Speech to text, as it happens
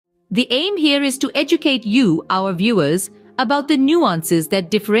The aim here is to educate you, our viewers, about the nuances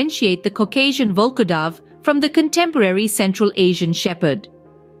that differentiate the Caucasian Volkodav from the contemporary Central Asian Shepherd.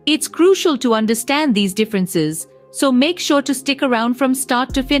 It's crucial to understand these differences, so make sure to stick around from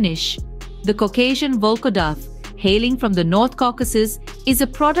start to finish. The Caucasian Volkodav, hailing from the North Caucasus, is a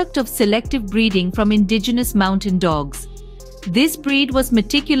product of selective breeding from indigenous mountain dogs. This breed was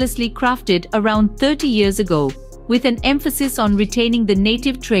meticulously crafted around 30 years ago, with an emphasis on retaining the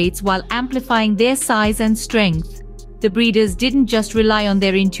native traits while amplifying their size and strength. The breeders didn't just rely on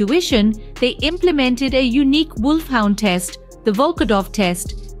their intuition, they implemented a unique wolfhound test, the Volkodav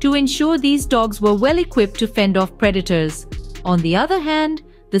test, to ensure these dogs were well equipped to fend off predators. On the other hand,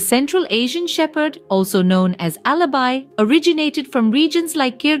 the Central Asian Shepherd, also known as Alabai, originated from regions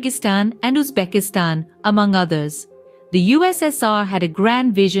like Kyrgyzstan and Uzbekistan, among others. The USSR had a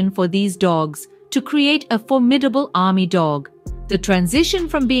grand vision for these dogs, to create a formidable army dog. The transition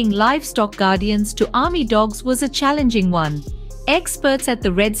from being livestock guardians to army dogs was a challenging one. Experts at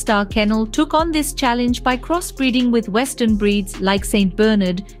the Red Star Kennel took on this challenge by crossbreeding with Western breeds like St.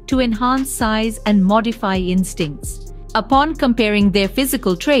 Bernard to enhance size and modify instincts. Upon comparing their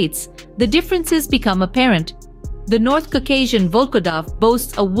physical traits, the differences become apparent. The North Caucasian Volkodav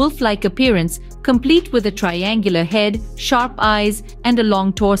boasts a wolf-like appearance, complete with a triangular head, sharp eyes, and a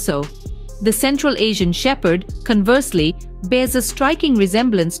long torso. The Central Asian Shepherd, conversely, bears a striking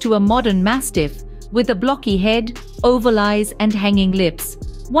resemblance to a modern Mastiff, with a blocky head, oval eyes, and hanging lips.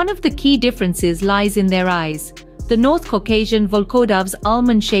 One of the key differences lies in their eyes. The North Caucasian Volkodav's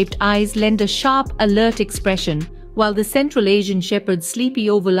almond-shaped eyes lend a sharp, alert expression, while the Central Asian Shepherd's sleepy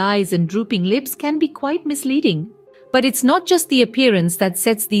oval eyes and drooping lips can be quite misleading. But it's not just the appearance that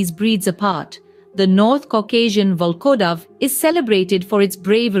sets these breeds apart. The North Caucasian Volkodav is celebrated for its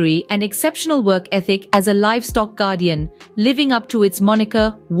bravery and exceptional work ethic as a livestock guardian, living up to its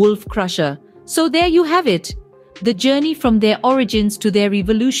moniker, Wolf Crusher. So there you have it, the journey from their origins to their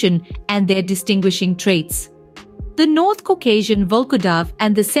evolution and their distinguishing traits. The North Caucasian Volkodav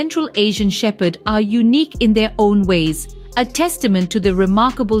and the Central Asian Shepherd are unique in their own ways, a testament to the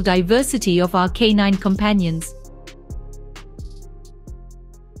remarkable diversity of our canine companions.